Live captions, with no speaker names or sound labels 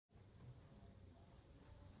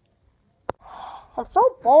I'm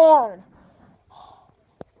so bored.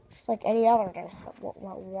 Just like any other day.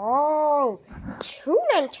 Whoa. 2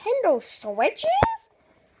 Nintendo Switches?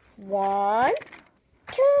 1,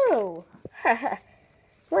 2.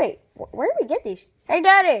 Wait, where did we get these? Hey,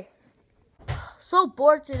 Daddy. So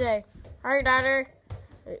bored today. Hi, Daddy.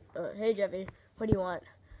 Hey, Jeffy. What do you want?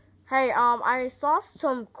 Hey, I saw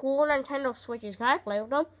some cool Nintendo Switches. Can I play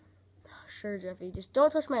with them? Sure, Jeffy. Just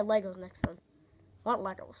don't touch my Legos next to them. What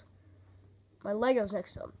Legos? My Legos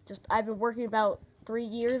next to them. Just, I've been working about 3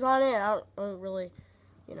 years on it. I don't really,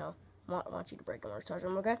 want you to break them or touch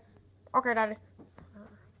them, okay? Okay, Daddy.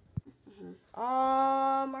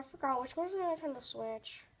 I forgot. Which one's the Nintendo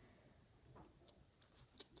Switch?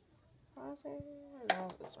 No, it's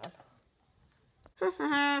this one.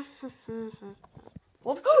 I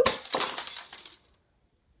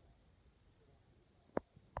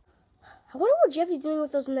wonder what Jeffy's doing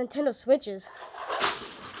with those Nintendo Switches.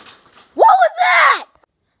 What was that?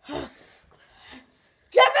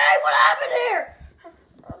 Jeffy, what happened here?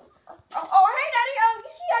 Oh, hey, Daddy.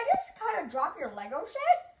 You see, I just kind of dropped your Lego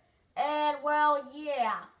set. And, well,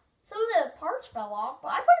 yeah. Some of the parts fell off,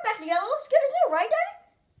 but I put it back together. It looks good as new, right, Daddy?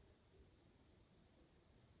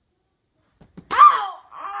 Ow!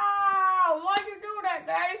 Ow! Why'd you do that,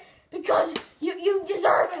 Daddy? Because you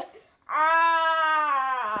deserve it. Ow!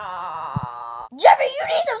 Jeffy, you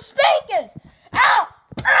need some spankings! Ow!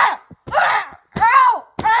 Ow! Ow! Ow!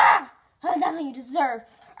 Ow! That's what you deserve.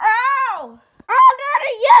 Ow! Oh,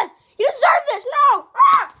 Daddy, yes! You deserve this! No!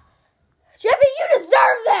 Ah! Jeffy, you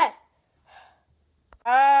deserve that!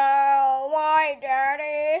 Oh, why,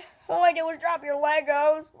 Daddy? All I did was drop your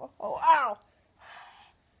Legos. Oh, ow.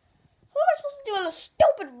 What am I supposed to do in this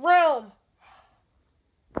stupid room?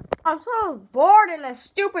 I'm so bored in this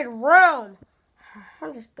stupid room.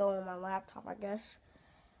 I'll just go on my laptop, I guess.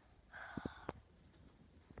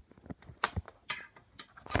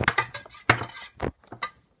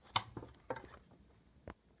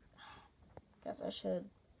 Guess I should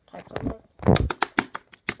type something.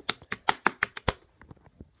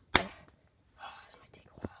 This might take a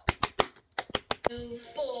while.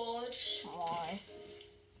 Bored. Why?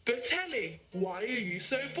 But Ellie, why are you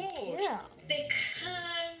so bored? Yeah.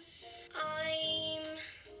 Because I'm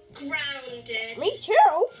grounded. Me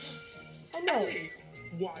too. I know. Ellie,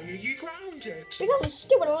 why are you grounded? Because of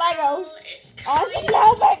stupid Legos. Well, it's Oh, this isn't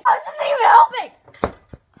helping. Oh, this isn't even helping.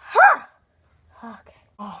 Huh. Okay.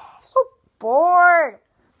 Oh, I'm so bored.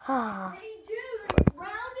 Hey, dude, are you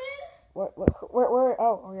grounded? Where?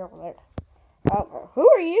 Oh, you're over there. Who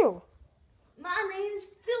are you? My name's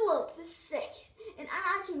Philip the Second, and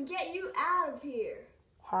I can get you out of here.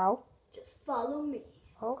 How? Just follow me.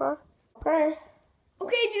 Okay.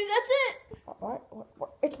 Okay, dude, that's it. What?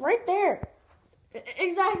 It's right there.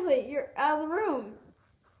 Exactly. You're out of the room.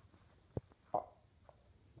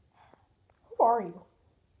 Who are you?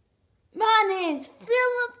 My name's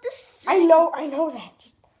Philip the Second. I know that.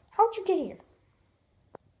 Just, how'd you get here?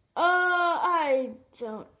 I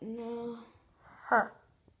don't know. Huh.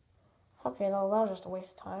 Okay, that was just a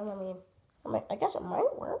waste of time. I guess it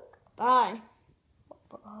might work. Bye.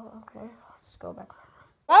 Okay, I'll just go back.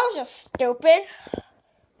 That was just stupid.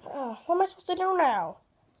 What am I supposed to do now?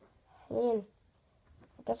 I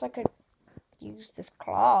guess I could use this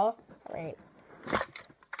claw. Right.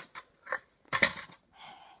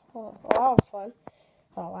 Oh, well, that was fun.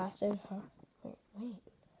 Oh, it lasted. Huh? Wait.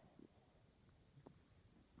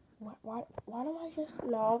 Why don't I just...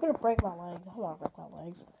 No, I'm gonna break my legs. I don't want to break my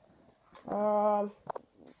legs.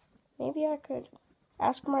 Maybe I could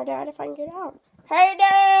ask my dad if I can get out. Hey,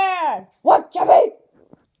 Dad! What, Jeffy?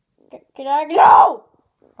 Can I get out?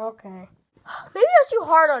 Okay. Maybe I was too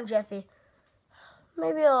hard on Jeffy.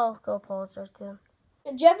 Maybe I'll go apologize to him.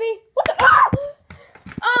 Jeffy? What the... Ah!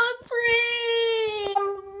 I'm free!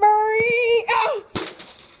 I'm free! Ah!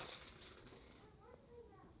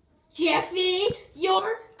 Jeffy,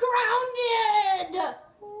 you're grounded!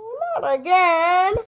 Not again!